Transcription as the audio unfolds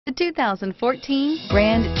The 2014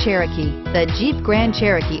 Grand Cherokee. The Jeep Grand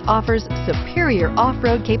Cherokee offers superior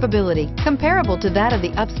off-road capability comparable to that of the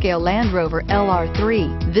upscale Land Rover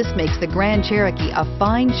LR3. This makes the Grand Cherokee a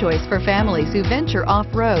fine choice for families who venture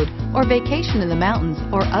off-road or vacation in the mountains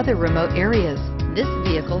or other remote areas. This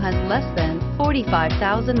vehicle has less than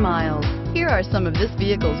 45,000 miles. Here are some of this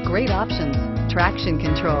vehicle's great options: traction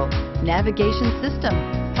control, navigation system,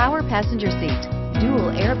 power passenger seat, dual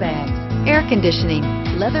airbags, air conditioning,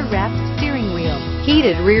 leather-wrapped steering wheel,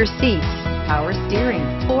 heated rear seats, power steering,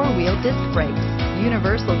 four-wheel disc brakes,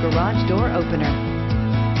 universal garage door opener.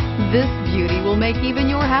 This beauty will make even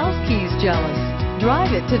your house keys jealous.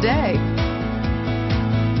 Drive it today.